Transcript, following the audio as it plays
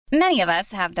Many of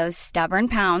us have those stubborn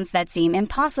pounds that seem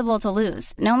impossible to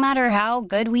lose, no matter how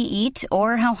good we eat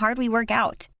or how hard we work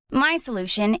out. My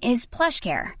solution is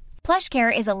PlushCare.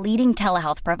 PlushCare is a leading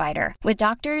telehealth provider with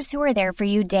doctors who are there for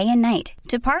you day and night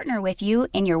to partner with you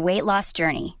in your weight loss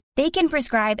journey. They can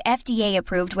prescribe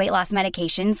FDA-approved weight loss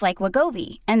medications like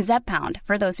Wegovy and Zepbound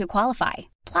for those who qualify.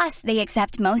 Plus, they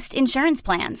accept most insurance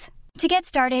plans. To get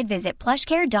started, visit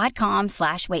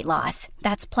plushcare.com/weightloss.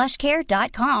 That's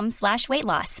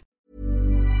plushcare.com/weightloss.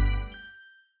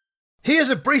 Here's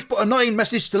a brief but annoying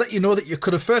message to let you know that you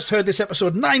could have first heard this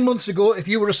episode 9 months ago if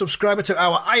you were a subscriber to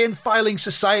our Iron Filing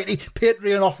Society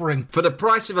Patreon offering. For the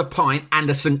price of a pint and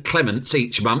a St Clement's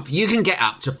each month, you can get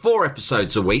up to 4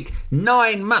 episodes a week,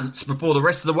 9 months before the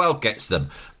rest of the world gets them.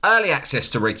 Early access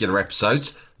to regular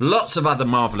episodes, lots of other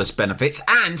marvellous benefits,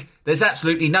 and there's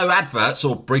absolutely no adverts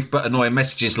or brief but annoying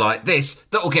messages like this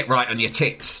that'll get right on your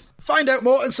tits. Find out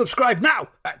more and subscribe now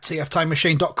at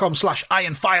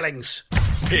tftimemachine.com/ironfilings.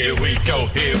 Here we go,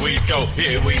 here we go,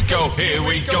 here we go, here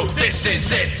we go, this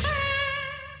is it!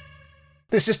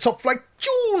 This is Top Flight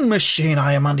Tune Machine.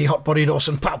 I am Andy Hotbody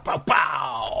Dawson. Pow, pow,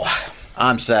 pow.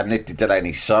 I'm Sam Nifty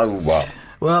Delaney. So what?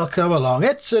 Well, come along.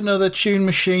 It's another Tune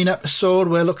Machine episode.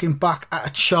 We're looking back at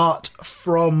a chart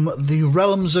from the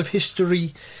realms of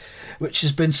history, which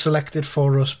has been selected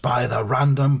for us by the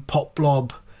random pop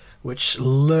blob, which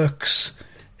lurks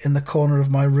in the corner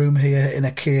of my room here in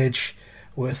a cage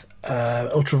with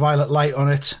ultraviolet light on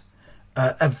it,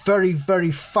 a very,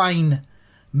 very fine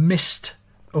mist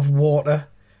of water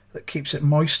that keeps it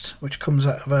moist, which comes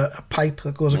out of a pipe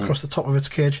that goes across the top of its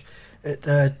cage. It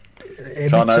can't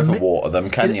overwater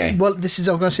them, can you? Well, this is,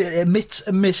 I'm going to say, it emits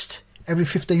a mist every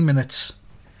 15 minutes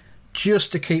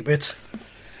just to keep it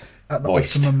at the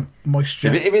optimum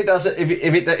moisture. If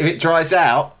it dries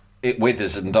out, it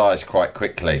withers and dies quite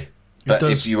quickly. But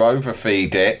if you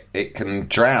overfeed it, it can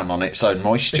drown on its own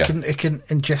moisture. It can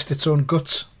ingest its own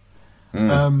guts.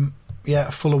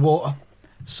 Full of water.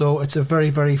 So it's a very,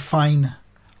 very fine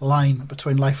line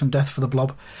between life and death for the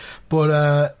blob.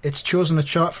 But it's chosen a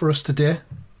chart for us today,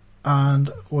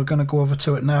 and we're going to go over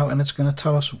to it now, and it's going to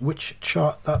tell us which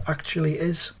chart that actually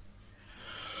is.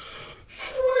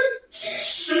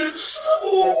 26th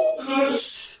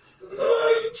August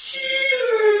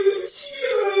 1988.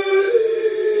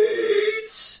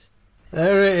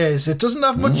 There it is. It doesn't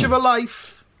have much of a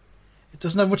life. It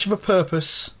doesn't have much of a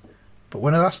purpose. But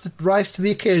when it has to rise to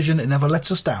the occasion, it never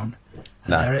lets us down.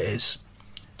 And there it is.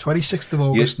 26th of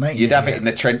August, 1988. You'd have it in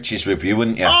the trenches with you,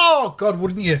 wouldn't you? Oh, God,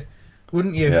 wouldn't you?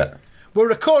 Wouldn't you? Yeah. We're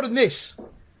recording this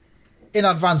in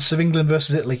advance of England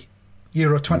versus Italy,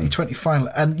 Euro 2020 final.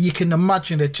 And you can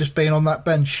imagine it just being on that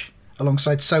bench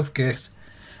alongside Southgate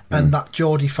and that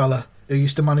Geordie fella who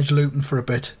used to manage Luton for a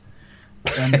bit.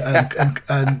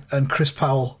 And Chris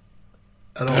Powell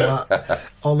and all that,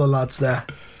 all the lads there.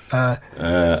 An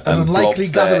unlikely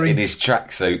Blob's gathering there in his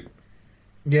tracksuit.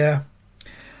 Yeah.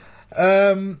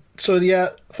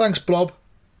 Thanks, Blob.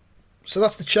 So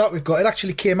that's the chart we've got. It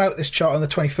actually came out, this chart, on the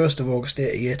 21st of August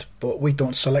 88, but we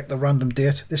don't select the random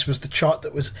date. This was the chart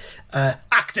that was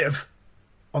active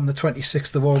on the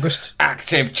 26th of August.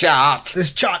 Active chart.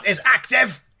 This chart is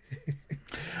active.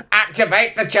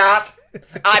 Activate the chart.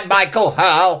 I'm Michael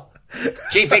Hurl,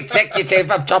 Chief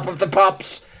Executive of Top of the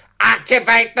Pops.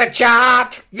 Activate the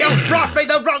chart. You brought me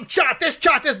the wrong chart. This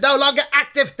chart is no longer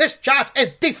active. This chart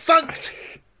is defunct.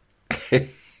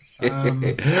 An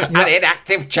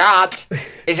inactive chart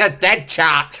is a dead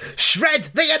chart. Shred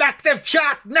the inactive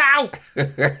chart now.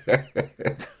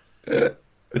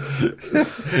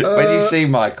 When you see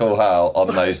Michael Hurl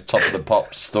on those Top of the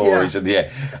Pops stories in the air,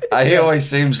 he always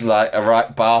seems like a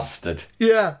right bastard.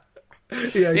 Yeah.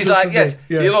 Yeah, he's like, yes,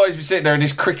 he'll always be sitting there in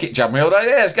his cricket jumper. He'll go,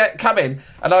 yes, come in.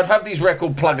 And I'd have these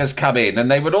record pluggers come in, and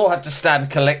they would all have to stand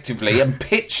collectively and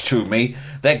pitch to me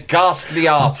their ghastly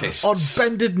artists. On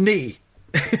bended knee.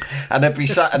 And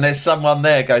there's someone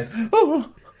there going,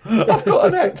 oh, I've got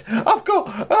an act.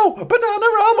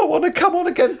 Bananarama want to come on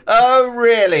again. Oh,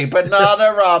 really?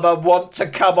 Bananarama want to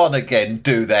come on again,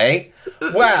 do they?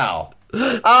 Well,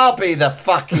 I'll be the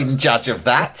fucking judge of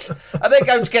that. Are they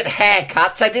going to get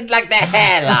haircuts? They didn't like their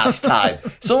hair last time.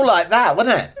 It's all like that,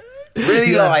 wasn't it?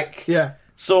 Really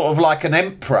sort of like an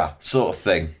emperor sort of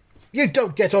thing. You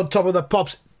don't get on Top of the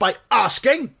Pops by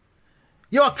asking.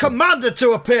 You are commanded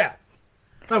to appear.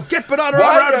 Now get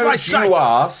Bananarama out of my sight. Why don't you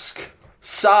ask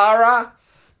Sarah,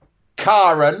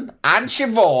 Karen and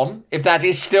Siobhan, if that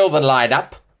is still the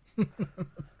lineup,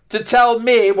 to tell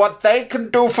me what they can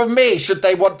do for me should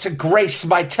they want to grace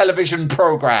my television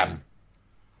programme.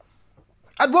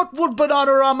 And what would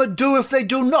Bananarama do if they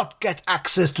do not get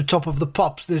access to Top of the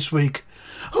Pops this week?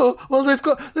 Oh, well,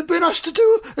 they've been asked to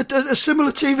do a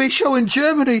similar TV show in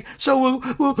Germany, so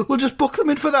we'll just book them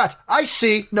in for that. I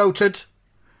see, noted.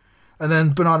 And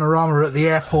then Bananarama are at the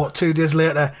airport 2 days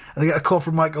later, and they get a call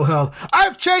from Michael Hurl.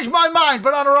 I've changed my mind.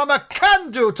 Bananarama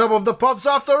can do Top of the Pops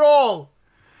after all.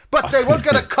 But they won't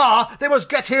get a car. They must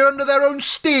get here under their own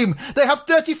steam. They have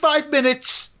 35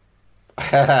 minutes.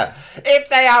 If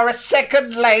they are a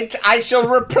second late, I shall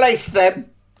replace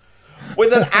them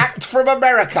with an act from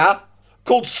America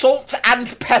called Salt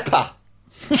and Pepper,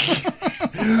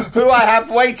 who I have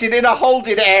waited in a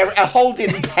holding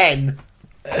pen.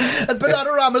 And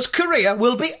Bananarama's career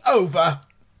will be over.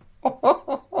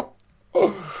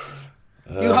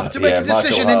 You have to make a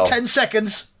decision in 10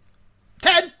 seconds.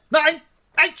 10, 9,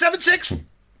 8, 7, 6.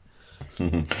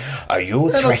 Are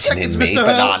you threatening me,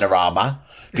 Bananarama?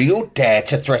 Do you dare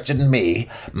to threaten me,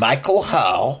 Michael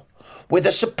Hurl, with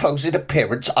a supposed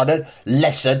appearance on a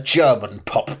lesser German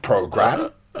pop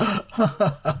programme?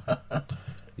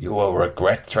 You will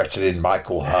regret threatening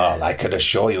Michael Hurl, I can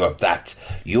assure you of that.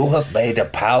 You have made a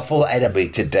powerful enemy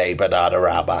today,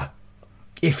 Bananarama.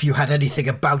 If you had anything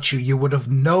about you, you would have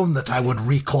known that I would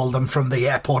recall them from the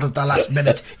airport at the last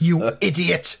minute, you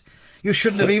idiot. You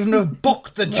shouldn't have even have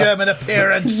booked the German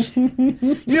appearance.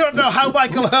 You don't know how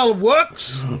Michael Hurl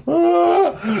works.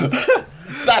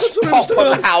 Das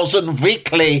Poppenhausen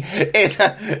Weekly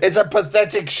is a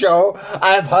pathetic show.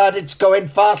 I have heard it's going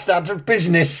fast out of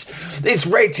business. Its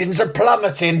ratings are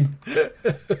plummeting.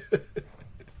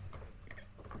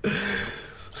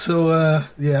 So,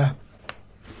 yeah.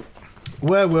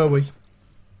 Where were we?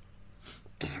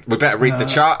 We better read the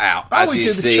chart out. As we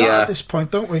is do the chart at this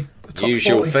point, don't we? The top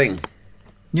usual 40. thing.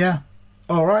 Yeah.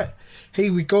 All right.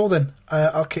 Here we go then.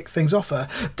 I'll kick things off.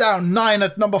 Down 9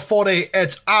 at number 40,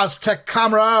 it's Aztec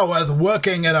Camera with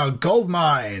Working in a Gold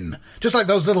Mine. Just like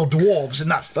those little dwarves in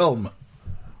that film.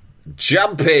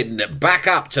 Jumping back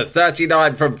up to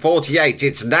 39 from 48,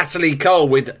 it's Natalie Cole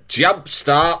with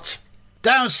Jumpstart.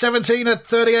 Down 17 at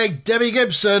 38, Debbie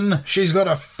Gibson. She's got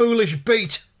a foolish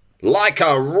beat. Like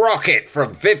a rocket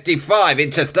from 55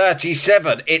 into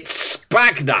 37, it's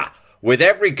Spagna. With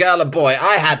Every Girl and Boy.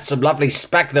 I had some lovely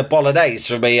spagna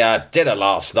bolognese for me dinner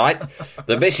last night.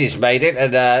 The missus made it,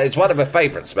 and it's one of her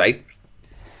favourites, mate.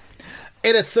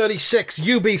 In at 36,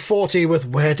 UB40 with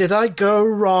Where Did I Go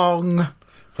Wrong?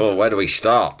 Oh, where do we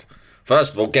start?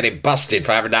 First of all, getting busted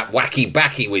for having that wacky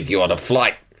backy with you on a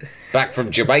flight back from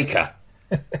Jamaica.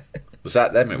 Was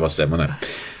that them? It was them, wasn't it?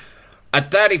 At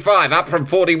 35, up from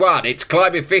 41, it's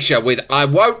Climate Fisher with I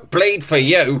Won't Bleed For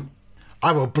You.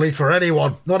 I won't bleed for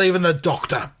anyone, not even the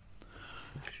doctor.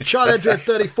 Charlotte at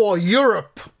 34,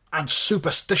 Europe and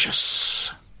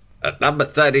Superstitious. At number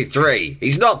 33,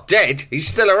 he's not dead, he's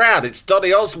still around. It's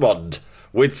Donny Osmond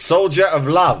with Soldier of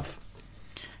Love.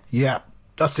 Yeah,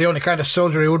 that's the only kind of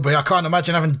soldier he would be. I can't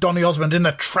imagine having Donny Osmond in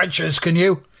the trenches, can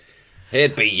you?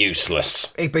 He'd be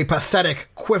useless. He'd be pathetic,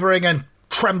 quivering and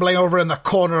trembling over in the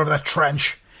corner of the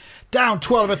trench. Down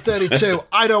 12 at 32.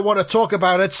 I don't want to talk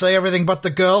about it, say everything but the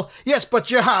girl. Yes,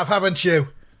 but you have, haven't you?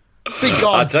 Be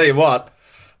gone. I tell you what,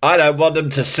 I don't want them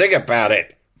to sing about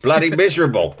it. Bloody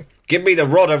miserable. Give me the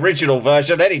Rod original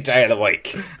version any day of the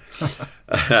week.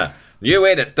 New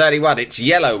in at 31, it's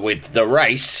Yellow with The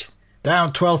Race.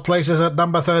 Down 12 places at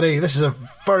number 30. This is a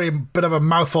very bit of a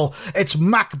mouthful. It's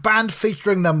Mac Band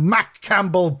featuring the Mac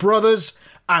Campbell Brothers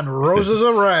and Roses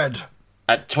Are Red.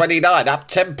 At 29, up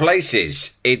 10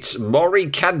 places, it's Maury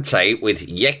Kante with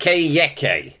Yeke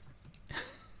Yeke.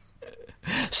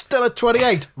 Still at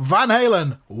 28, Van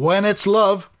Halen, When It's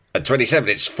Love. At 27,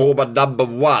 it's former number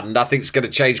 1, Nothing's Gonna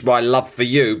Change My Love For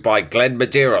You by Glenn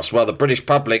Medeiros. Well, the British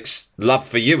public's love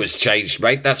for you has changed,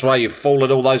 mate. That's why you've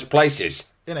fallen all those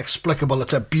places. Inexplicable,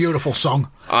 it's a beautiful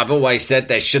song. I've always said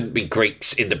there shouldn't be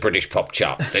Greeks in the British pop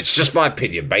chart. It's just my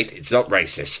opinion, mate. It's not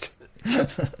racist.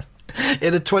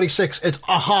 In at 26, it's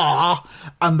Aha,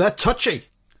 and they're touchy.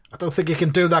 I don't think you can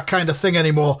do that kind of thing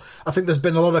anymore. I think there's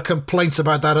been a lot of complaints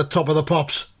about that at Top of the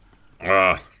Pops.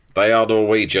 They are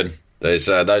Norwegian. There's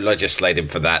no legislating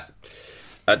for that.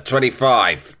 At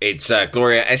 25, it's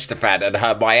Gloria Estefan and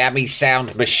her Miami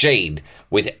Sound Machine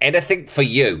with Anything For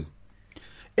You.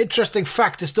 Interesting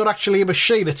fact, it's not actually a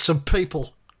machine, it's some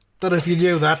people. Don't know if you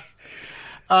knew that.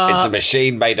 It's a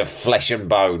machine made of flesh and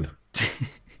bone.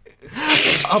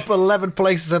 Up 11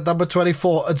 places at number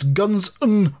 24, it's Guns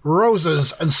N'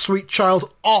 Roses and Sweet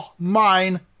Child O'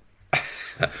 Mine.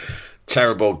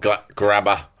 Terrible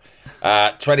grammar.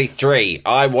 23,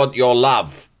 I Want Your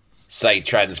Love, say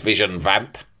Transvision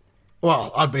Vamp.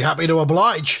 Well, I'd be happy to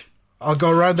oblige. I'll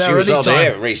go around there anytime. She was anytime.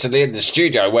 on here recently in the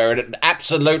studio wearing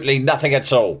absolutely nothing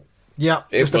at all. Yeah.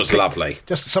 It was lovely.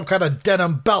 Just some kind of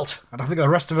denim belt, and I think the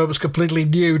rest of it was completely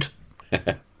nude.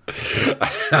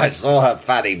 I saw her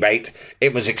fanny, mate.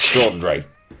 It was extraordinary.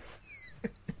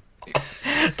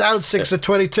 Down 6 at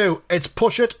 22, it's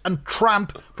Push It and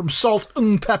Tramp from Salt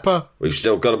and Pepper. We've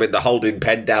still got them in the holding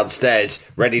pen downstairs,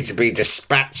 ready to be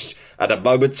dispatched at a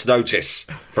moment's notice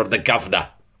from the governor.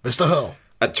 Mr. Hurl.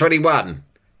 At 21,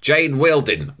 Jane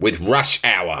Wilding with Rush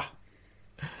Hour.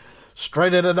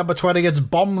 Straight in at number 20, it's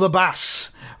Bomb the Bass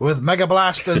with Mega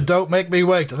Blast and Don't Make Me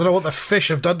Wait. I don't know what the fish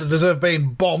have done to deserve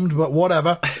being bombed, but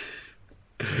whatever.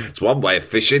 It's one way of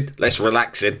fishing, less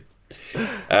relaxing.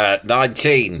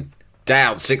 19,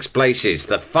 down 6 places,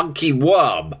 The Funky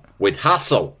Worm with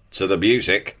Hustle to the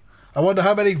music. I wonder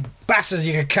how many basses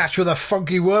you can catch with a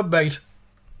funky worm, mate.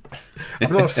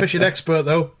 I'm not a fishing expert,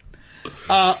 though.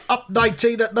 Up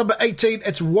 19 at number 18,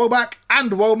 it's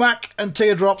Womack and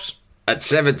Teardrops. At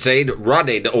 17,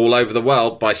 Running All Over the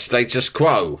World by Status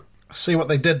Quo. See what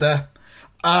they did there.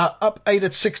 Up 8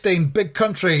 at 16, Big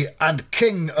Country and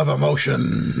King of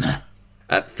Emotion.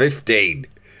 At 15,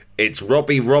 it's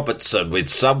Robbie Robertson with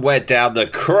Somewhere Down the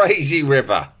Crazy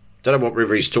River. Don't know what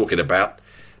river he's talking about.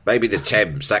 Maybe the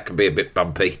Thames. That can be a bit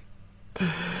bumpy.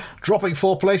 Dropping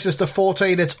 4 places to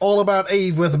 14, it's All About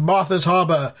Eve with Martha's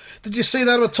Harbour. Did you see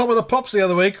that on Top of the Pops the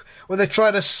other week, where they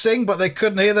tried to sing but they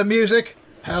couldn't hear the music?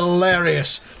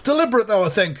 Hilarious. Deliberate, though, I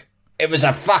think. It was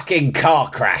a fucking car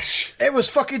crash. It was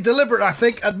fucking deliberate, I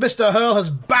think, and Mr. Hurl has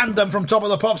banned them from Top of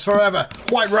the Pops forever.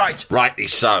 Quite right. Rightly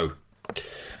so.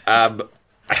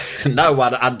 No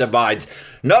one undermines.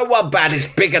 No one band is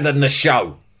bigger than the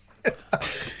show.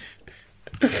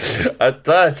 At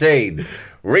 13,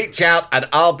 Reach Out and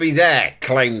I'll Be There,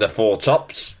 claim the 4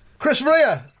 tops. Chris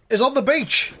Rea is on the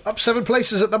beach, up 7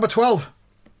 places at number 12.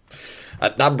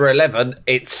 At number 11,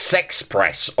 it's Sex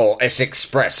Press, or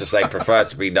S-Express as they prefer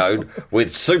to be known, with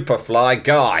Superfly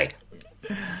Guy.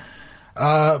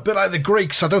 A bit like the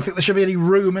Greeks, I don't think there should be any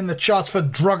room in the charts for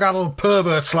drug-addled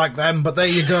perverts like them, but there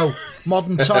you go.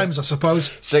 Modern times, I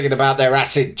suppose. Singing about their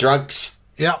acid drugs.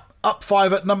 Yep. Up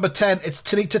 5 at number 10, it's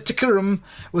Tanita Tikaram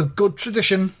with Good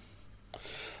Tradition.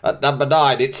 At number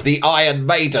 9, it's the Iron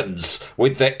Maidens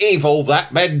with The Evil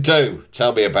That Men Do.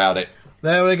 Tell me about it.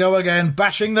 There we go again,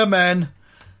 bashing the men.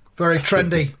 Very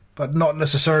trendy, but not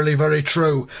necessarily very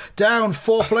true. Down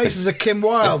 4 places at Kim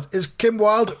Wilde is Kim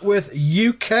Wilde with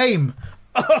You Came.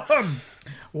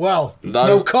 Well,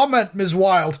 no comment, Ms.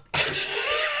 Wilde.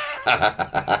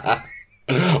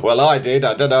 Well, I did.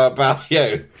 I don't know about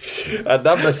you. At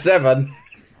number 7,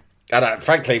 and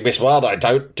frankly, Miss Wilde, I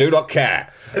do not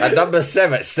care. At number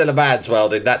 7, it's still a man's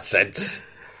world in that sense.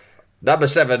 Number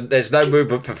 7, there's no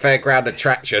movement for Fairground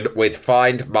Attraction with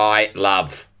Find My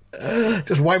Love.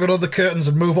 Just wipe it on the curtains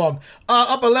and move on.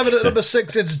 Up 11 at number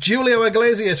 6, it's Julio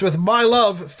Iglesias with My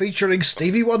Love featuring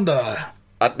Stevie Wonder.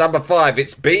 At number 5,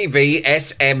 it's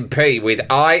BVSMP with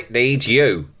I Need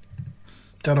You.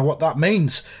 Don't know what that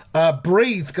means.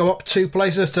 Breathe go up 2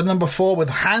 places to number 4 with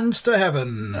Hands to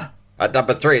Heaven. At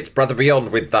number 3, it's Brother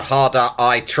Beyond with The Harder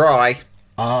I Try.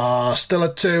 Still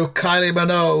at 2, Kylie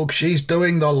Minogue, She's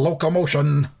Doing the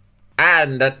Locomotion.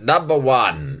 And at number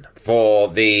 1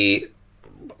 for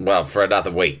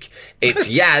another week, it's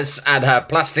Yaz and her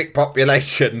Plastic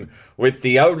Population with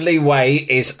The Only Way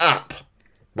Is Up.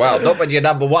 Well, not when you're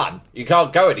number 1. You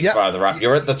can't go any further up.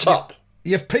 You're at the top.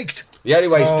 You've peaked. The only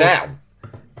way's down.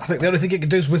 I think the only thing you can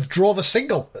do is withdraw the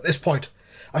single at this point.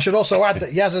 I should also add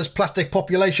that Yaz's Plastic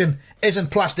Population isn't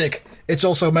plastic. It's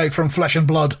also made from flesh and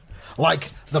blood. Like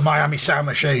the Miami Sound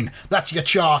Machine. That's your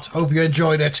chart. Hope you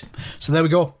enjoyed it. So there we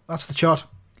go. That's the chart.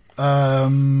 I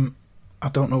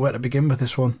don't know where to begin with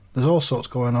this one. There's all sorts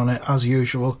going on it, as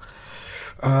usual.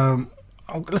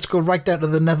 Let's go right down to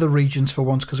the nether regions for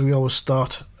once, because we always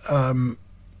start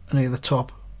near the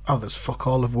top. Oh, there's fuck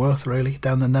all of Worth, really,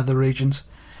 down the nether regions.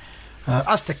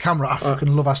 Aztec Camera, I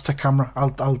fucking love Aztec Camera.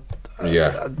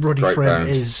 Ruddy Frame band.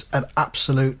 is an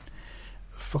absolute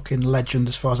fucking legend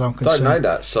as far as I'm concerned. Don't know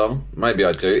that song. Maybe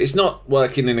I do. It's not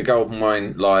Working in a Golden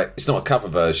Mine, like, it's not a cover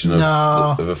version of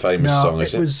a famous song,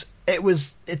 is it?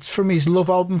 It's from his Love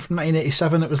album from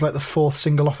 1987. It was like the 4th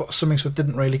single off or something, so it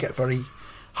didn't really get very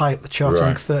high up the charts. Right.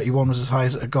 I think 31 was as high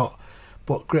as it had got.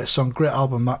 But great song, great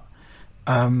album, that.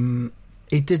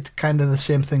 He did kind of the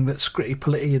same thing that Scritti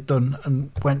Politti had done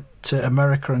and went to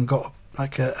America and got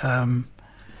like one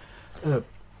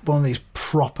of these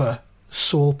proper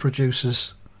soul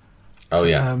producers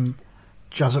to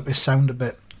jazz up his sound a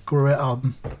bit. Great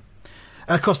album. And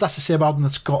of course, that's the same album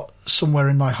that's got Somewhere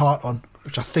in My Heart on,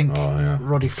 which I think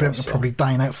Roddy Frame will probably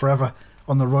dine out forever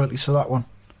on the royalties to that one.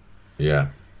 Yeah.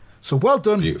 So well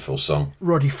done. Beautiful song.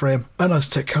 Roddy Frame and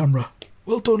Aztec Camera.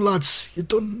 Well done, lads. You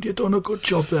done a good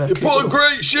job there. You put a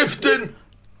great shift in.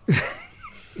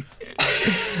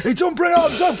 He don't bring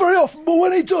arms out very often, but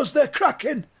when he does, they're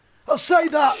cracking. I'll say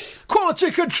that.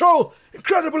 Quality control,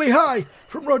 incredibly high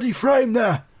from Roddy Frame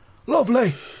there.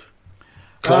 Lovely.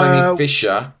 Climbing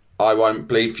Fisher, I Won't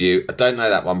Believe You. I don't know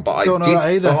that one, but I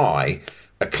did buy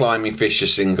a Climbing Fisher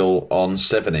single on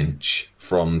 7-inch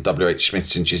from W.H.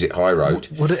 Smith's in Chiswick High Road.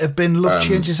 Would it have been Love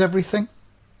Changes Everything?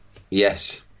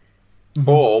 Yes. Mm-hmm.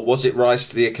 Or was it Rise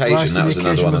to the Occasion? That was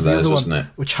another one of those, wasn't it?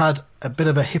 Which had a bit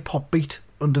of a hip-hop beat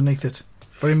underneath it.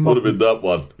 Very modern. Would have been that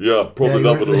one. Yeah, probably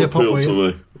that would have appealed to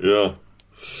me. Yeah.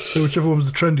 So whichever one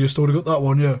was the trendiest, I would have got that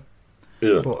one, yeah.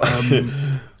 Yeah. But,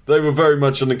 they were very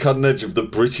much on the cutting edge of the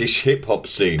British hip-hop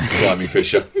scene, Climbing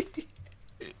Fisher.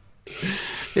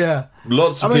 Yeah.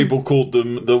 Lots of people called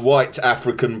them the White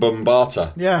African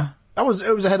Bombata. Yeah. It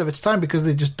was ahead of its time because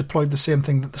they just deployed the same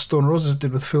thing that the Stone Roses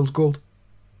did with Fool's Gold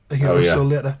a year or so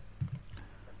later.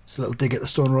 It's a little dig at the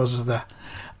Stone Roses there.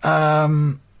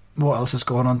 What else is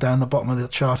going on down the bottom of the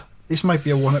chart? This might be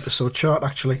a one-episode chart,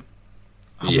 actually.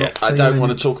 I don't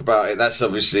want to talk about it. That's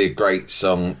obviously a great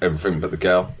song, Everything But the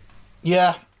Girl.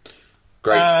 Yeah.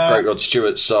 Great Rod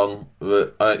Stewart song.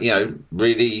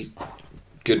 Really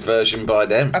good version by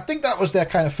them. I think that was their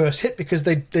kind of first hit because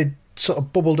they sort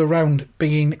of bubbled around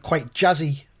being quite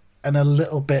jazzy and a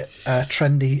little bit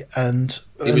trendy. And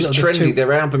it was trendy.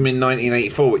 Their album in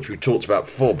 1984, which we talked about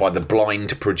before, by the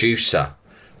blind producer,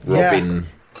 Robin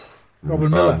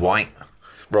Miller. White.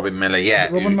 Robin Miller, yeah.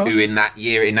 Who in that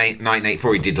year, in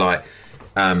 1984, he did like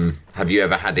Have You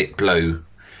Ever Had It Blue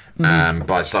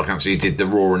by Star Council. He did The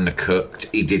Raw and the Cooked.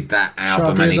 He did that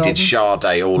album, and he did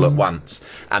Sade all at once.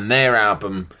 And their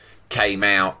album came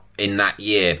out in that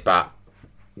year, but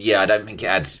yeah, I don't think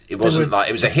it wasn't like,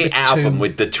 it was a hit album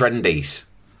with the trendies.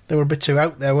 They were a bit too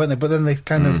out there, weren't they? But then they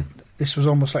kind of, this was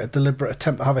almost like a deliberate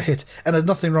attempt to have a hit. And there's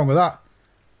nothing wrong with that.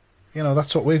 You know,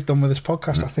 that's what we've done with this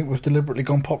podcast. I think we've deliberately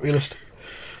gone populist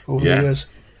over the years.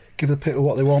 Give the people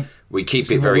what they want. We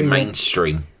keep it very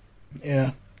mainstream.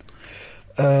 Yeah.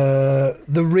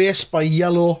 The Race by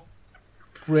Yellow.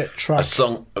 Great track. A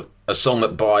song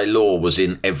that by law was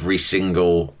in every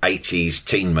single 80s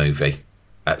teen movie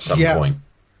at some point.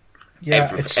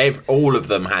 Yeah, all of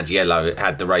them had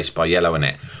The Race by Yellow in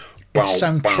it. It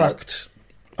soundtracked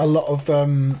a lot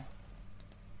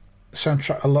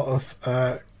of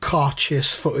car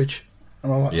chase footage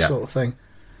and all that sort of thing.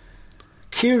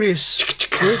 Curious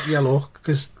with Yellow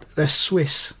because they're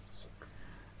Swiss,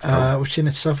 which in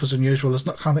itself was unusual. I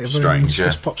can't think of very many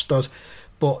Swiss pop stars,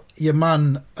 but your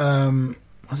man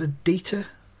was it Dieter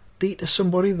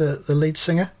somebody, the lead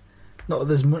singer. Not that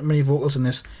there's many vocals in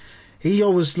this. He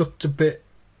always looked a bit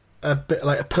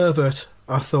like a pervert,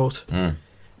 I thought,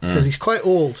 because he's quite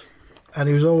old. And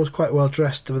he was always quite well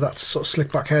dressed with that sort of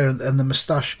slick back hair and the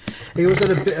moustache. He always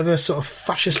had a bit of a sort of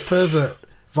fascist pervert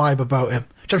vibe about him,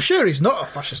 which I'm sure he's not a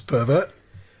fascist pervert.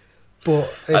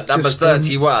 But at number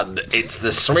 31, it's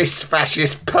the Swiss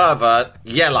fascist pervert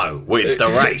Yellow with The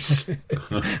Race.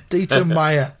 Dieter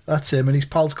Meier, that's him, and his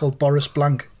pal's called Boris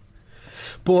Blank.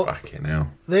 But fucking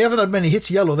hell. They haven't had many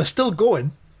hits. Yellow, they're still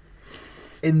going.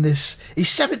 In this, he's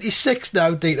 76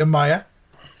 now, Dieter Meier.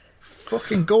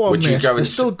 Fucking go on, mate. They're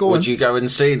still going. Would you go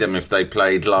and see them if they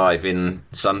played live in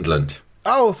Sunderland?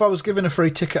 Oh, if I was given a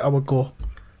free ticket, I would go.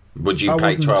 Would you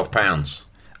pay £12?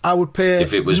 I would pay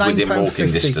if it was within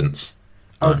walking distance.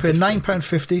 I would pay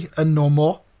 £9.50 and no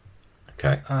more.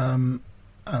 Okay. And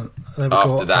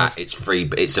after that, it's free.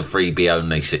 It's a freebie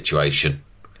only situation.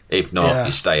 If not,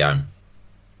 you stay home.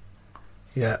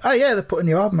 Yeah. Oh, yeah. They put a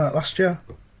new album out last year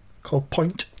called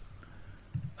Point.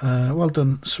 Well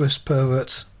done, Swiss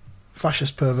perverts.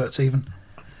 Fascist perverts, even.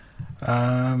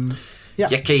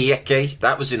 Yucky.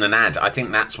 That was in an ad. I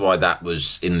think that's why that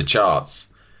was in the charts.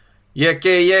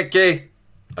 Yucky.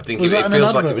 I think it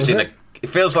feels like it was in a. It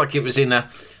feels like it was in an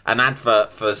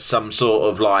advert for some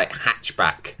sort of like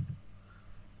hatchback.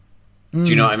 Do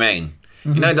you know what I mean?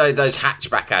 Mm-hmm. You know those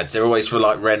hatchback ads? They're always for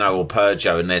like Renault or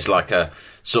Peugeot, and there's like a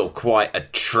sort of quite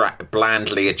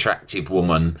blandly attractive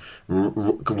woman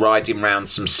riding around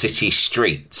some city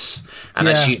streets, and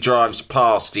as she drives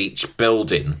past each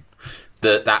building,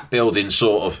 that building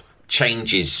sort of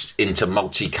changes into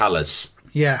multicolours.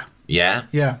 Yeah.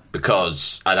 Yeah?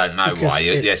 Because I don't know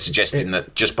why. They're suggesting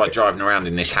that just by driving around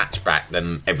in this hatchback,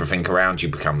 then everything around you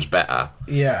becomes better.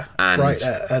 Yeah.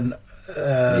 Brighter and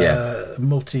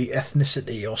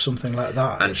multi-ethnicity or something like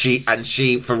that. And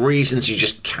she, for reasons you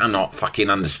just cannot fucking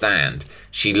understand,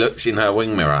 she looks in her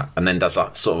wing mirror and then does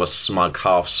a sort of a smug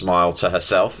half smile to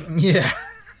herself. Yeah.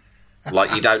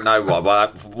 Like, you don't know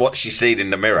what she's seen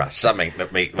in the mirror. Something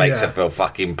that makes her feel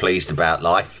fucking pleased about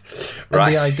life. Right?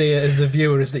 And the idea as the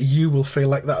viewer is that you will feel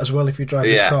like that as well if you drive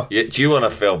this car. Do you want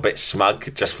to feel a bit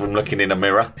smug just from looking in a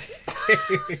mirror?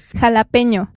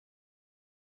 Jalapeño.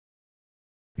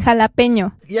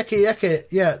 Jalapeño. Yeke,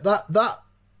 yeah, that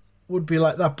would be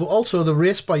like that. But also the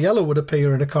Race by Yellow would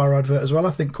appear in a car advert as well,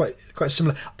 I think, quite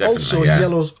similar. Definitely, also,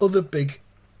 Yellow's other big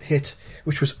hit,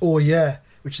 which was Oh Yeah,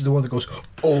 which is the one that goes,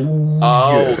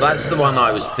 Oh, that's the one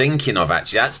I was thinking of,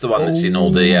 actually. That's the one that's in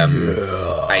all the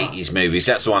 80s movies.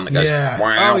 That's the one that goes,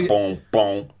 wow, boom,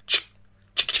 boom.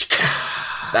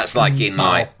 That's like in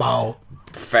like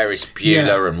Ferris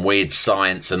Bueller and Weird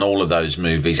Science and all of those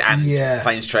movies. And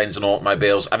Planes, Trains and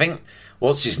Automobiles. I think,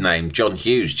 what's his name? John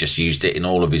Hughes just used it in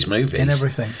all of his movies. In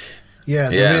everything. Yeah,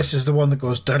 the Race is the one that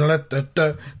goes... Oh,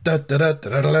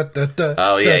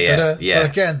 yeah. But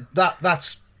again,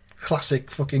 that's classic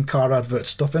fucking car advert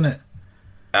stuff, isn't it?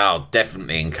 Oh,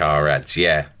 definitely in car ads,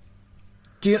 yeah.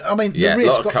 The Race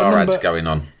a lot of car ads going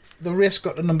on. The Race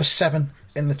got to number 7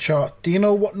 in the chart. Do you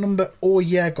know what number Oh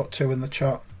Yeah got to in the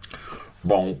chart?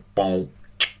 Bon, bon.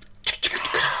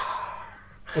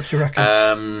 What do you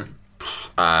reckon?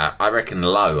 I reckon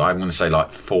low. I'm going to say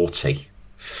like 40.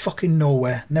 Fucking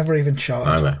nowhere. Never even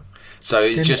charted. Nowhere. So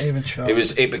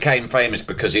it it became famous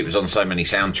because it was on so many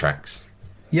soundtracks.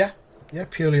 Yeah,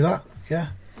 purely that. Yeah.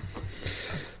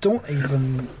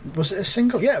 Was it a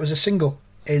single? Yeah, it was a single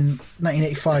in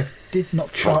 1985. Did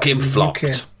not chart fucking in the flopped.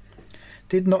 UK.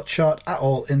 Did not chart at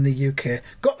all in the UK.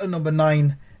 Got to number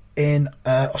 9 in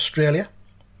Australia,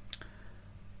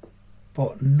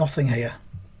 but nothing here.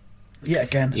 Yet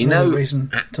again, no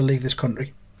reason to leave this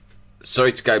country.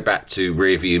 Sorry to go back to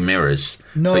rearview mirrors,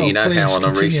 no, but you know please, how on a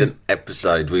continue. recent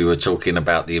episode we were talking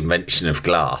about the invention of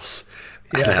glass,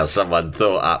 and how someone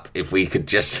thought up if we could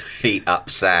just heat up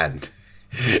sand,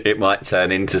 it might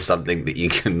turn into something that you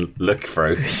can look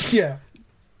through. Yeah.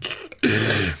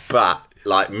 But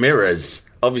like mirrors,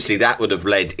 obviously that would have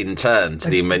led in turn to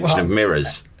the invention of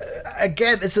mirrors.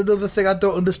 Again, it's another thing I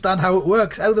don't understand how it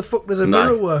works. How the fuck does a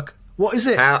mirror work? What is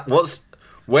it?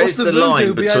 Where's the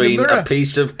line between a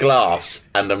piece of glass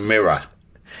and a mirror?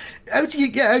 How do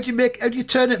you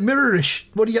turn it mirrorish?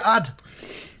 What do you add?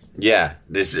 Yeah,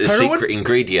 there's a Heroin? secret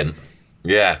ingredient.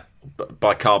 Yeah,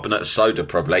 bicarbonate of soda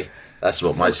probably. That's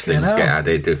what most things get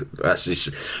added. That's just,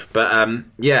 but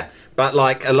but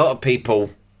like a lot of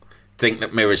people think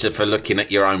that mirrors are for looking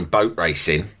at your own boat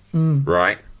racing,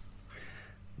 right?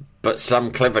 But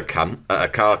some clever cunt at a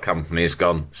car company has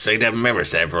gone, see them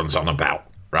mirrors that everyone's on about,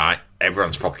 right?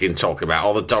 Everyone's fucking talking about.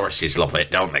 All the Dorises love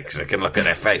it, don't they? Because they can look at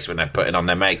their face when they're putting on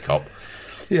their makeup.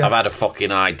 Yeah. I've had a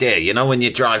fucking idea. You know when you're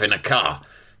driving a car,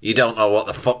 you don't know what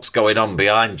the fuck's going on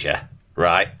behind you,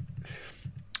 right?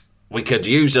 We could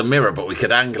use a mirror, but we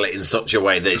could angle it in such a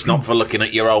way that it's not for looking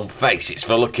at your own face. It's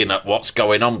for looking at what's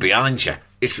going on behind you.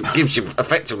 It gives you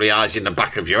effectively eyes in the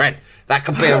back of your head. That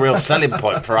could be a real selling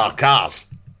point for our cars.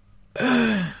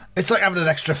 It's like having an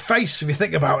extra face if you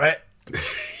think about it.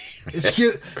 It's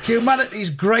humanity's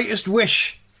greatest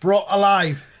wish brought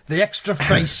alive. The extra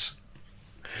face.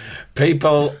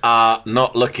 People are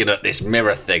not looking at this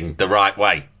mirror thing the right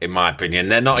way, in my opinion.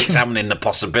 They're not examining the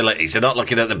possibilities. They're not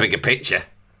looking at the bigger picture.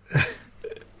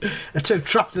 They're too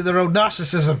trapped in their own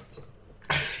narcissism.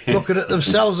 Looking at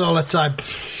themselves all the time.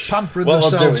 Pampering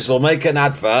themselves. What we'll do is we'll make an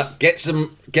advert,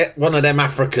 get one of them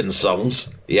African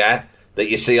songs, yeah, that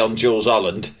you see on Jules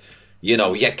Holland, you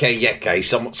know, Yeke Yeke,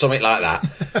 something like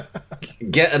that.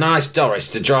 Get a nice Doris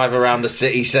to drive around the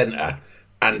city centre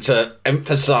and to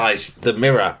emphasise the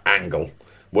mirror angle.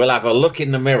 We'll have a look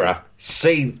in the mirror,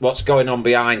 see what's going on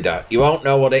behind her. You won't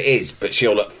know what it is, but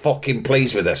she'll look fucking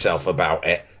pleased with herself about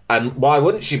it. And why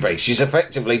wouldn't she be? She's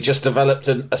effectively just developed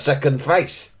a second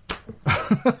face.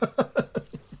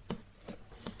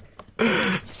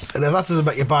 And if that doesn't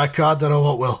make you buy a car, I don't know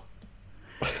what will.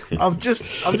 I'm just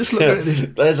looking at this.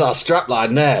 There's our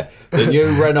strapline there. The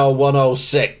new Renault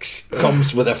 106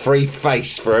 comes with a free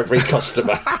face for every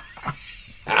customer.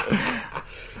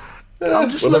 I'm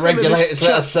just Will the regulators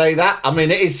let us say that? I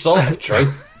mean, it is sort of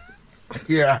true.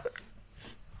 Yeah.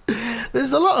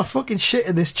 There's a lot of fucking shit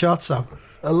in this chart, Sam.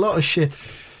 A lot of shit.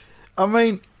 I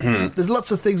mean, there's lots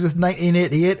of things with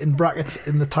 1988 in brackets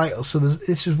in the title, so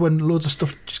this is when loads of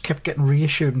stuff just kept getting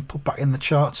reissued and put back in the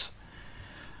charts.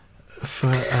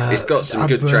 It's got some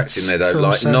good tracks in there, though,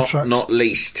 like not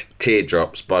least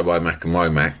Teardrops by Womack and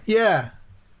Womack. Yeah.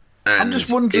 And I'm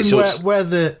just wondering where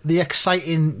the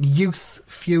exciting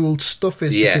youth-fueled stuff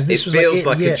is. Yeah, because this it feels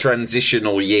like a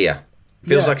transitional year.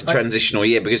 Feels like a transitional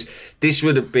year, because this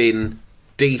would have been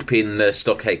deep in the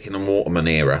Stock Aitken and Waterman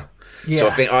era. So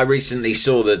I think I recently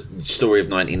saw the story of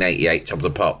 1988 Top of the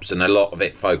Pops, and a lot of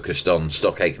it focused on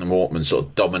Stock Aitken and Waterman sort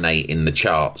of dominating the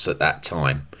charts at that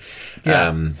time.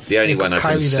 Yeah. The only one I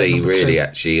can Kylie there, see number really 2.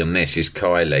 actually on this is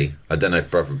Kylie. I don't know if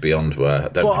Brother Beyond were. I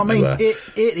don't But I think mean,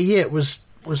 they were. 88 was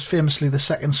famously the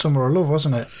second Summer of Love,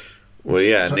 wasn't it? Well,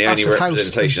 yeah, So and the only Acid House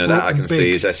representation of that I broken can see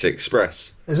big. is S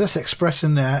Express. There's this Express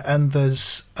in there, and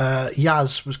there's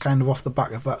Yaz was kind of off the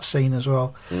back of that scene as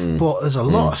well. But there's a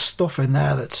lot of stuff in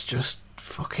there that's just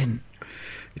fucking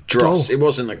Dross. dull. It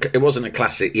wasn't a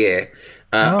classic year.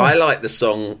 I like the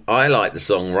song.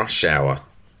 Rush Hour.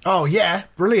 Oh yeah,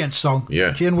 brilliant song.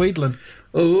 Yeah. Jane Weedland.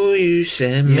 Oh, you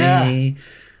send Yeah. me.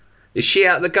 Is she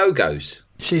out the Go-Go's?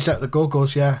 She's at the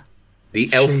Go-Go's, yeah. The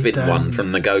Elfin She'd, one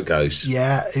from the Go-Go's.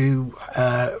 Yeah, who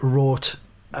wrote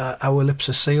Our Lips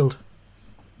Are Sealed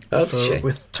Oh, did she?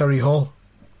 with Terry Hall.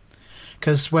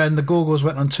 Because when the Go-Go's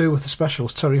went on tour with the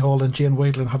Specials, Terry Hall and Jane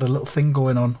Weedland had a little thing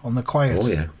going on the quiet. Oh,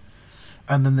 yeah.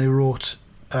 And then they wrote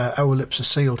Our Lips Are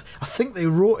Sealed. I think they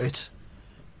wrote it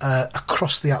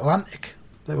across the Atlantic.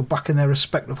 They were back in their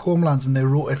respective homelands, and they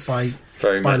wrote it by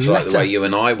Very by much like letter. the way you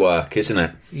and I work, isn't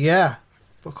it? Yeah,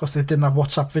 because they didn't have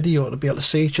WhatsApp video to be able to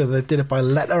see each other. They did it by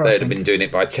letter, I They'd think. have been doing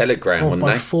it by telegram, or wouldn't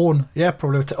by they? phone. Yeah,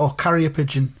 probably. Or carrier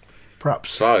pigeon,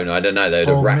 perhaps. Phone, I don't know. They'd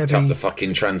have Or racked up maybe- the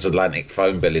fucking transatlantic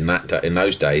phone bill in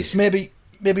those days. Maybe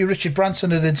Richard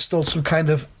Branson had installed some kind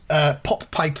of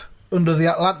pop pipe under the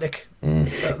Atlantic at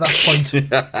that point.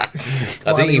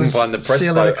 I think you can find the press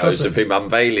photos of him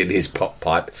unveiling his pop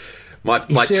pipe. My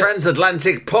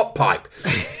transatlantic pop pipe.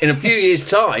 In a few years'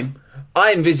 time,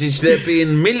 I envisage there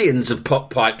being millions of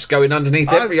pop pipes going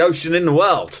underneath every ocean in the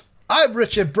world. I'm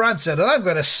Richard Branson, and I'm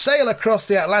going to sail across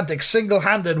the Atlantic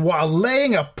single-handed while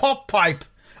laying a pop pipe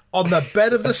on the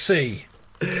bed of the sea.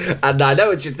 And I know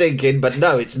what you're thinking, but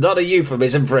no, it's not a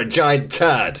euphemism for a giant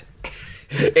turd.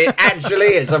 It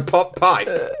actually is a pop pipe.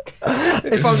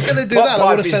 If I was going to do Pop that, I would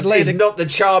pipe have said is laying. not the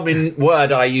charming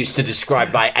word I used to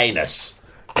describe my anus.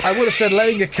 I would have said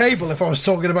laying a cable if I was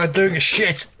talking about doing a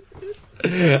shit.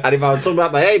 And if I was talking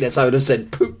about my anus, I would have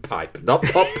said poop pipe, not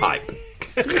pop pipe.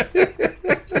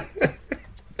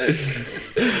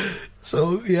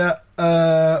 So yeah,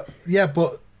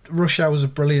 but Rush Hour was a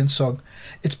brilliant song.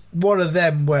 It's one of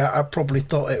them where I probably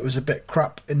thought it was a bit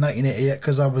crap in 1988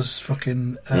 because I was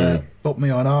fucking up my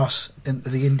own arse into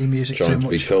the indie music Trying too to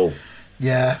be much. cool.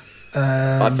 Yeah,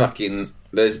 I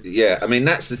mean,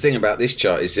 that's the thing about this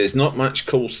chart is there's not much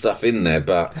cool stuff in there,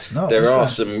 but There's not, there is are there?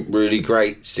 some really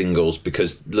great singles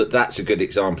because that's a good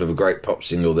example of a great pop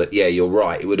single that, yeah, you're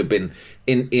right. It would have been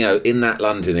in that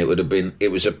London,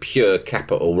 it was a pure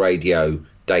Capital Radio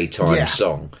daytime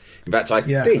song. In fact, I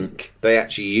think they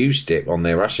actually used it on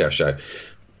their Rush Hour show.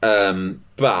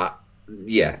 But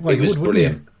yeah, well, it was wouldn't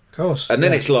brilliant. you? Of course. And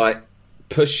then it's like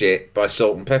Push It by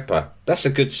Salt and Pepper. That's a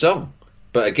good song.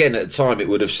 But again, at the time, it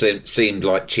would have seemed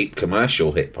like cheap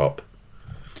commercial hip hop.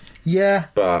 Yeah,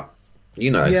 But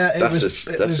that's was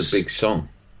a big song.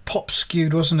 pop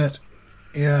skewed, wasn't it?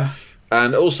 Yeah.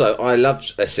 And also, I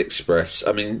loved S Express.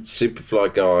 I mean,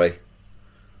 Superfly Guy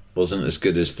wasn't as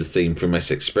good as the theme from S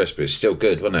Express, but it's still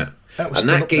good, wasn't it? That was And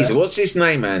still that up geezer, there. what's his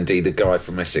name, Andy? The guy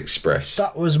from S Express.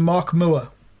 That was Mark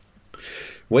Moore.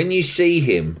 When you see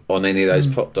him on any of those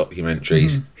pop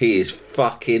documentaries, Mm-hmm. he is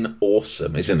fucking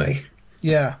awesome, isn't he?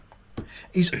 Yeah.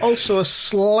 He's also a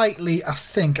slightly, I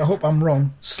hope I'm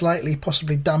wrong, slightly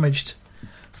possibly damaged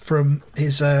from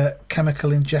his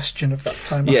chemical ingestion of that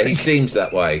time. I Yeah, think. he seems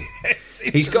that way.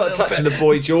 He's got a touch of the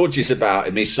Boy George's about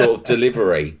him, his sort of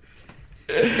delivery.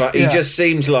 But he just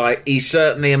seems like he's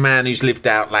certainly a man who's lived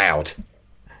out loud.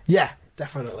 Yeah,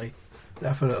 definitely.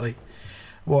 Definitely.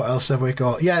 What else have we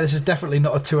got? Yeah, this is definitely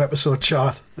not a 2-episode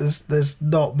chart. There's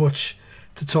not much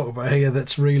to talk about here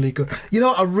that's really good. You know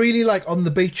what I really like? On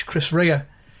the Beach, Chris Rea.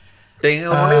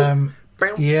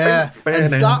 Yeah,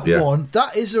 and that one,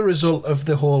 that is a result of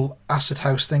the whole Acid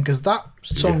House thing, because that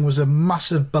song was a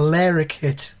massive Balearic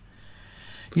hit.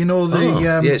 You know,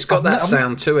 it's got that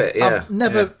sound to it, yeah.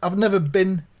 I've never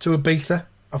been to Ibiza.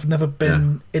 I've never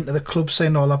been into the club scene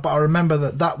and all that, but I remember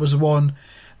that was one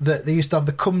that they used to have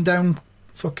the come down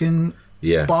fucking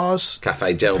bars.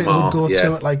 Cafe Del People Mar. would go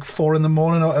to at like 4 a.m.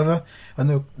 or whatever, and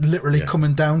they were literally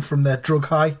coming down from their drug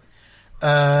high.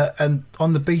 And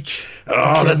on the beach.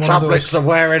 Oh, the tablets are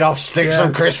wearing off. Stick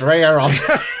some Chris Rea on.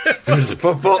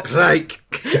 For fuck's sake.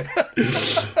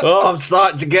 Oh, I'm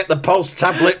starting to get the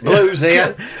post-tablet blues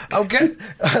here. I'm getting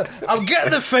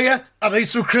the fear. I need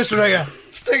some Chris Rea.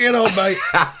 Stick it on, mate.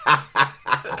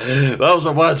 Those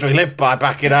are words we lived by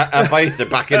back in Ibiza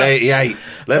back in '88.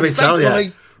 Let me tell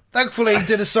you. Thankfully, he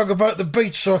did a song about the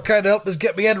beach, so it kind of helped us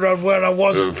get my head around where I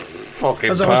was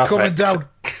Fucking as I was coming down.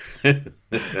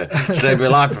 Saved my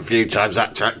life a few times,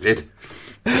 that track did.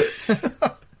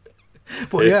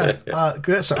 But yeah,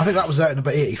 great song. I think that was out in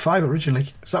about 85 originally.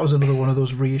 So that was another one of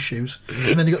those reissues.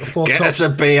 And then you got the Four Get Tops. us a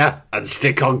beer and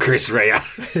stick on Chris Rea.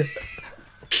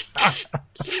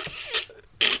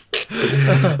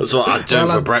 That's what I'd do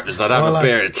for breakfast. I'd have a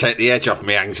beer and take the edge off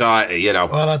my anxiety, you know.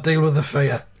 Well, I deal with the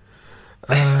fear.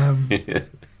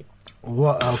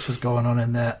 What else is going on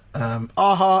in there?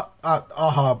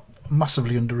 Aha,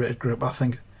 massively underrated group, I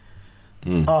think.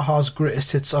 Aha's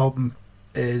greatest hits album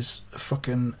is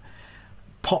fucking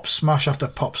pop smash after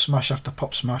pop smash after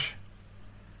pop smash.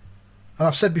 And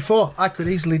I've said before, I could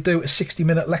easily do a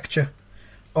 60-minute lecture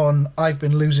on I've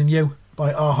Been Losing You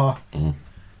by Aha,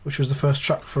 which was the first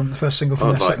track from the first single from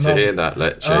their second album. I'd like to hear that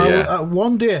lecture, yeah.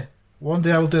 One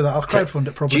day I will do that. I'll crowdfund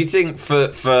it probably. Do you think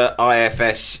for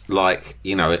IFS, like,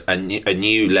 you know, a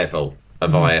new level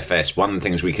of IFS, one of the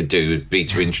things we could do would be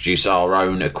to introduce our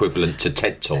own equivalent to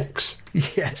TED Talks?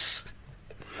 Yes.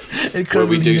 Where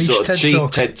we do sort of TED cheap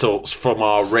Talks. TED Talks from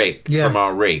our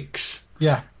rigs.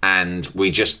 Yeah. And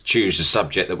we just choose a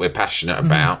subject that we're passionate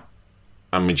about,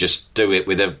 and we just do it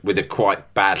with a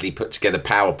quite badly put together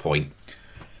PowerPoint.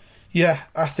 Yeah,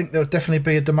 I think there would definitely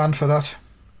be a demand for that.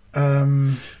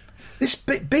 This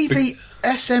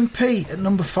BVSMP at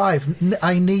number 5,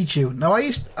 I Need You. Now,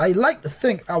 I like to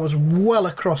think I was well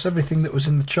across everything that was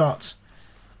in the charts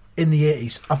in the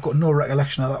 80s. I've got no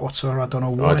recollection of that whatsoever. I don't know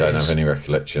what I don't have any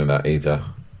recollection of that either.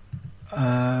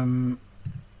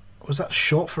 Was that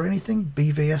short for anything?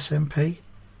 BVSMP?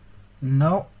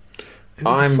 No. Who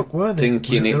I'm the fuck were they?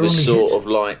 thinking it was sort of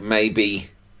like maybe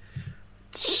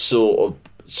sort of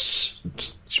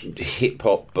hip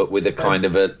hop, but with a kind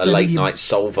of a late night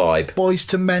soul vibe. Boys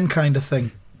to Men kind of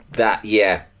thing. That,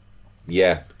 yeah.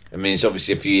 I mean, it's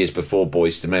obviously a few years before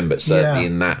Boys to Men, but certainly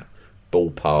in that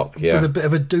ballpark. Yeah, with a bit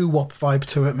of a doo-wop vibe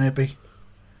to it, maybe.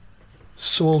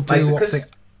 Soul doo-wop thing.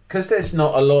 Because there's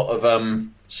not a lot of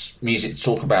music to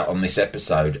talk about on this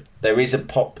episode. There is a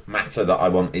pop matter that I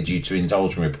wanted you to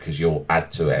indulge me with because you'll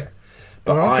add to it.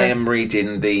 But I am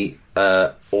reading the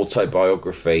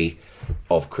autobiography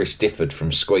of Chris Difford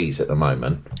from Squeeze at the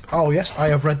moment. Oh yes, I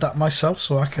have read that myself,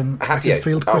 so I can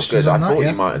field good. questions on that. I thought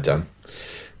you might have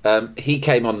done. He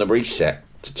came on the Reset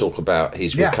to talk about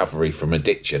his recovery from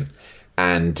addiction,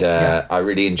 and I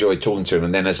really enjoyed talking to him.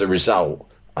 And then as a result,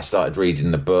 I started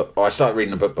reading the book. I started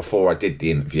reading the book before I did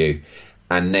the interview,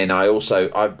 and then I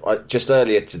just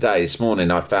earlier today, this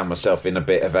morning, I found myself in a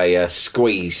bit of a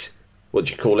Squeeze. What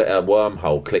do you call it? A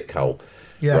wormhole, click hole.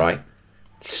 Yeah. Right.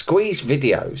 Squeeze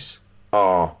videos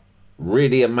are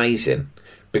really amazing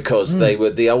because they were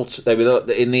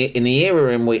in the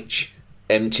era in which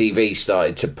MTV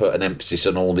started to put an emphasis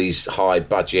on all these high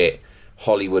budget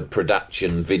Hollywood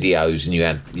production videos, and you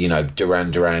had, you know,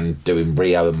 Duran Duran doing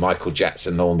Rio and Michael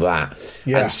Jackson and all that.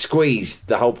 And Squeeze,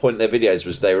 the whole point of their videos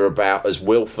was they were about as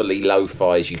willfully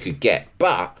lo-fi as you could get,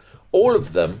 but all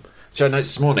of them, which I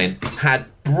noticed this morning, had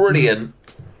brilliant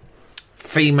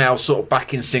female sort of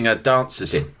backing singer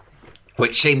dancers in,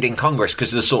 which seemed incongruous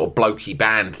because of the sort of blokey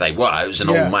band they were. It was an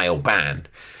all-male band.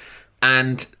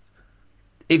 And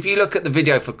if you look at the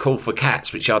video for Cool for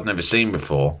Cats, which I'd never seen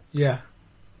before,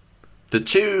 the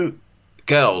two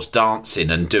girls dancing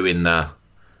and doing the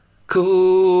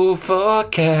Cool for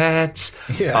Cats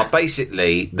are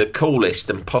basically the coolest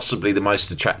and possibly the most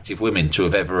attractive women to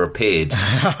have ever appeared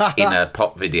in a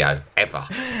pop video, ever.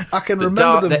 I can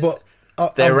remember them, but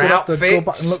their outfits, go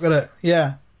back and look at it.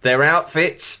 Yeah. Their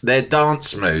outfits, their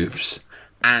dance moves,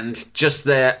 and just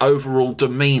their overall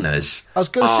demeanours. I was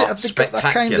going to say, have they got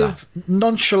that kind of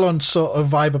nonchalant sort of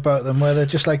vibe about them, where they're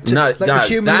just like the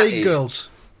Human League girls?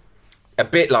 A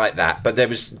bit like that,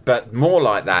 but more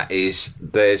like that is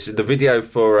there's the video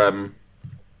for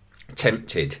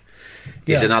Tempted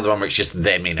is another one where it's just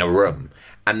them in a room.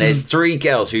 And there's three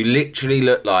girls who literally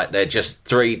look like they're just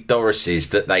three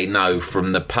Dorises that they know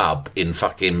from the pub in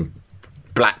fucking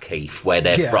Blackheath, where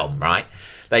they're from, right?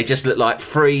 They just look like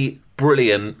three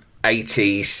brilliant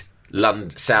 80s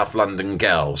South London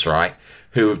girls, right?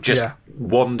 Who have just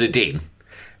wandered in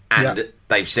and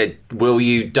they've said, will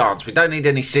you dance? We don't need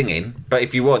any singing, but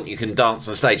if you want, you can dance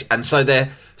on stage. And so they're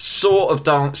sort of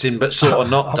dancing, but sort of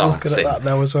not dancing. At that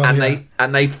now as well,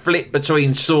 and they flip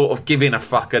between sort of giving a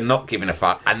fuck and not giving a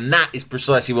fuck. And that is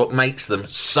precisely what makes them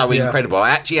so incredible. I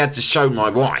actually had to show my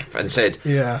wife and said,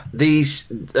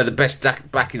 these are the best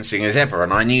backing singers ever.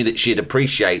 And I knew that she'd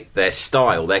appreciate their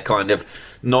style. They're kind of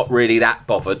not really that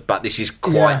bothered, but this is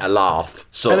quite a laugh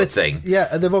sort of thing. Yeah,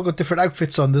 and they've all got different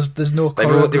outfits on. There's no choreography.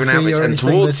 They've all got different outfits, and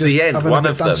towards the end, one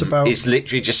of them about. is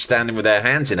literally just standing with their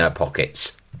hands in her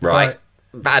pockets, right?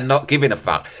 and not giving a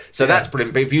fuck. So that's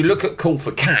brilliant. But if you look at Cool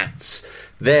for Cats,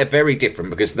 they're very different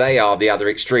because they are the other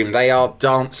extreme. They are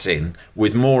dancing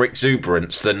with more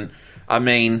exuberance than, I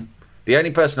mean, the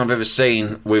only person I've ever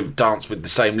seen with dance with the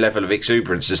same level of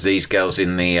exuberance as these girls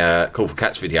in the Cool for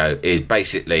Cats video is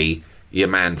basically your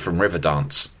man from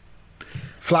Riverdance.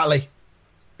 Flatley.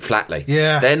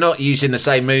 Yeah. They're not using the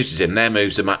same moves as him. Their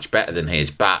moves are much better than his,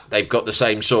 but they've got the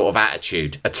same sort of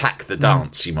attitude. Attack the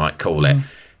dance, you might call it.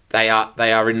 They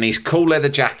are in these cool leather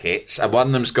jackets, and one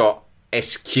of them's got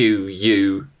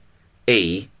SQUE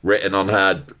written on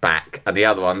her back, and the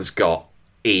other one's got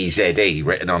EZE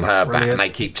written on her back, and they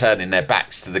keep turning their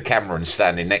backs to the camera and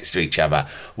standing next to each other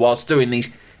whilst doing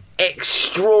these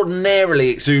extraordinarily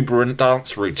exuberant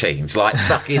dance routines, like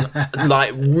fucking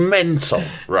like mental,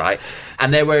 right?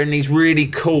 And they're wearing these really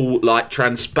cool, like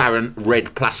transparent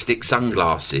red plastic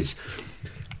sunglasses.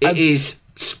 It is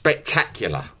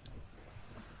spectacular.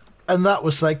 And that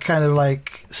was like kind of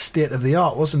like state of the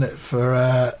art, wasn't it, for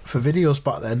videos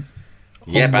back then?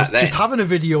 Yeah, back then. Just having a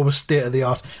video was state of the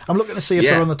art. I'm looking to see if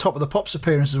they're on the Top of the Pops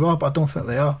appearance as well, but I don't think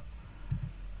they are.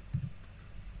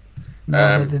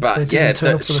 No,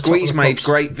 Squeeze made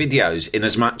great videos in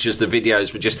as much as the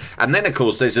videos were just... And then, of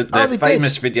course, there's their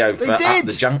famous video for Up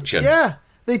the Junction. Yeah,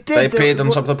 they did. They appeared on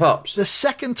Top of the Pops. The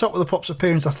second Top of the Pops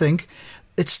appearance, I think,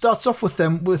 it starts off with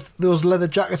them with those leather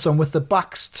jackets on with the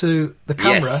backs to the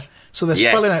camera, so they're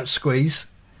spelling out Squeeze.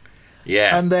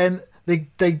 Yeah. And then they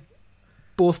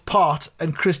both part,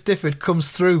 and Chris Difford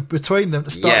comes through between them to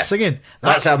start singing.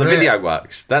 That's how the video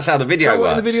works. That's how the video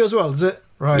works. In the video as well, is it?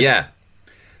 Right. Yeah.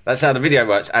 That's how the video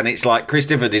works, and it's like Chris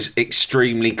Difford is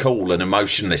extremely cool and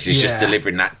emotionless. He's just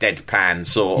delivering that deadpan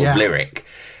sort of lyric,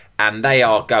 and they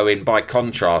are going, by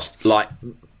contrast, like,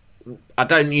 I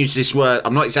don't use this word,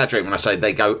 I'm not exaggerating when I say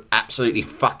they go absolutely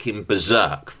fucking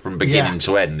berserk from beginning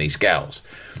to end, these girls.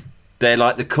 They're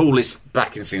like the coolest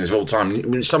backing singers of all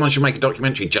time. Someone should make a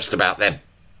documentary just about them.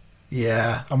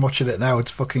 Yeah, I'm watching it now. It's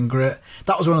fucking great.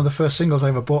 That was one of the first singles I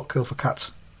ever bought, Cool for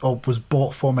Cats, or was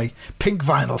bought for me. Pink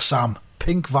vinyl, Sam.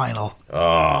 Pink vinyl.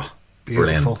 Oh,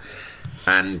 beautiful.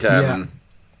 Brilliant. And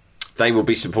they will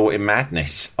be supporting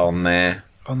Madness on their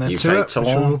UK tour,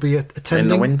 which will be attending in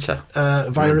the winter,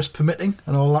 virus permitting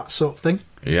and all that sort of thing.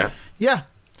 Yeah.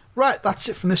 Right, that's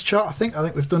it from this chart. I think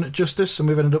we've done it justice, and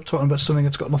we've ended up talking about something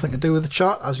that's got nothing to do with the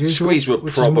chart as usual. Squeeze would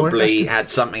probably had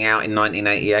something out in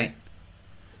 1988.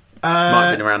 Might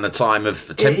have been around the time of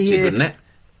Attempted, wouldn't it?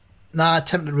 Nah,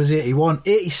 Attempted was 81.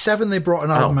 87 they brought an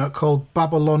album out called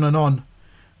Babylon and On,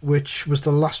 which was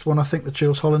the last one I think that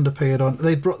Jules Holland appeared on.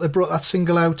 They brought that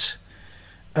single out,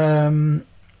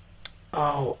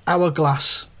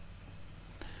 Hourglass,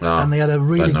 and they had a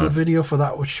really good video for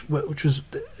that, which was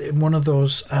in one of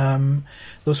those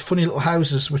funny little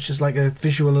houses, which is like a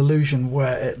visual illusion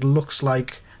where it looks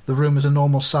like the room is a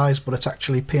normal size, but it's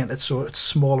actually painted so it's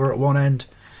smaller at one end.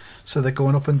 So they're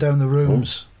going up and down the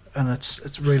rooms, and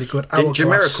it's really good. Did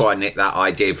Jamiroquai nick that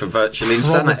idea for Virtual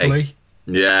Insanity?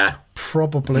 Yeah,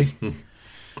 probably.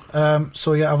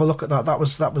 So yeah, have a look at that. That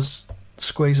was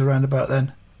Squeeze around about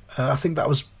then. I think that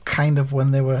was kind of when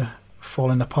they were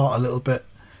falling apart a little bit,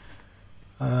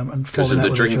 and because of the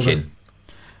drinking.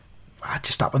 It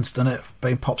just happens, doesn't it?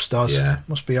 Being pop stars,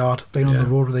 must be hard. Being on the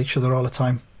road with each other all the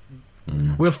time.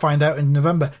 We'll find out in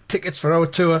November. Tickets for our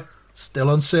tour still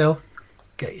on sale.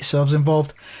 Get yourselves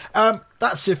involved.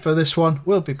 That's it for this one.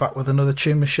 We'll be back with another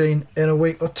Tune Machine in a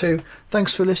week or two.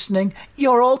 Thanks for listening.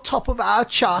 You're all top of our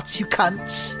charts, you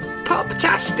cunts.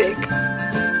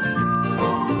 Poptastic.